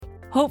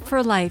Hope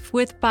for Life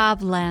with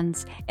Bob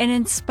Lenz, an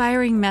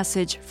inspiring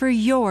message for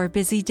your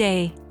busy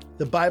day.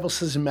 The Bible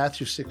says in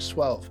Matthew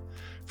 6:12,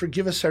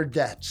 "Forgive us our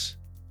debts."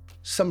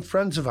 Some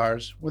friends of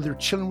ours, when their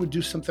children would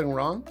do something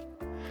wrong,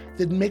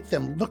 they'd make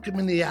them look them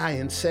in the eye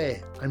and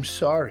say, "I'm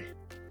sorry,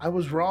 I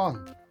was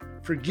wrong,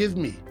 forgive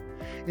me."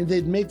 And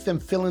they'd make them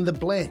fill in the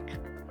blank.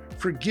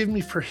 Forgive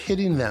me for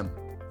hitting them,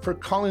 for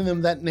calling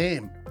them that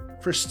name,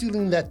 for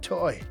stealing that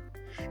toy.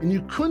 And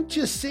you couldn't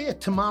just say it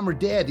to mom or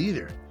dad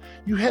either.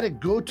 You had to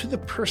go to the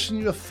person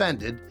you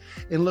offended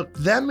and look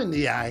them in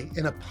the eye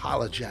and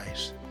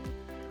apologize.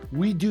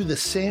 We do the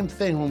same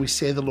thing when we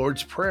say the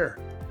Lord's Prayer.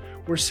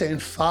 We're saying,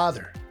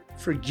 "Father,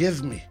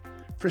 forgive me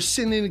for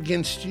sinning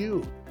against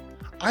you.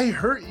 I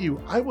hurt you.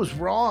 I was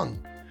wrong."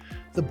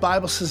 The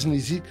Bible says in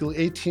Ezekiel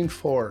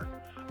 18:4,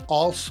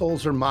 "All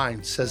souls are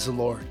mine, says the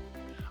Lord."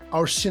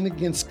 Our sin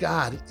against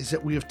God is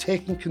that we have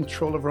taken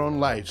control of our own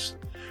lives.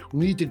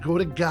 We need to go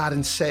to God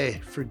and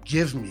say,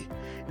 "Forgive me,"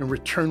 and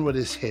return what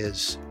is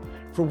His.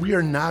 For we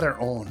are not our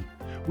own.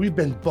 We've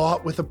been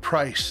bought with a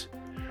price.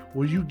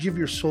 Will you give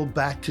your soul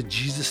back to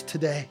Jesus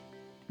today?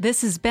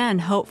 This has been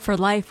Hope for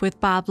Life with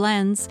Bob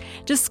Lenz.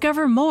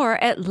 Discover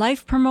more at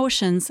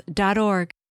lifepromotions.org.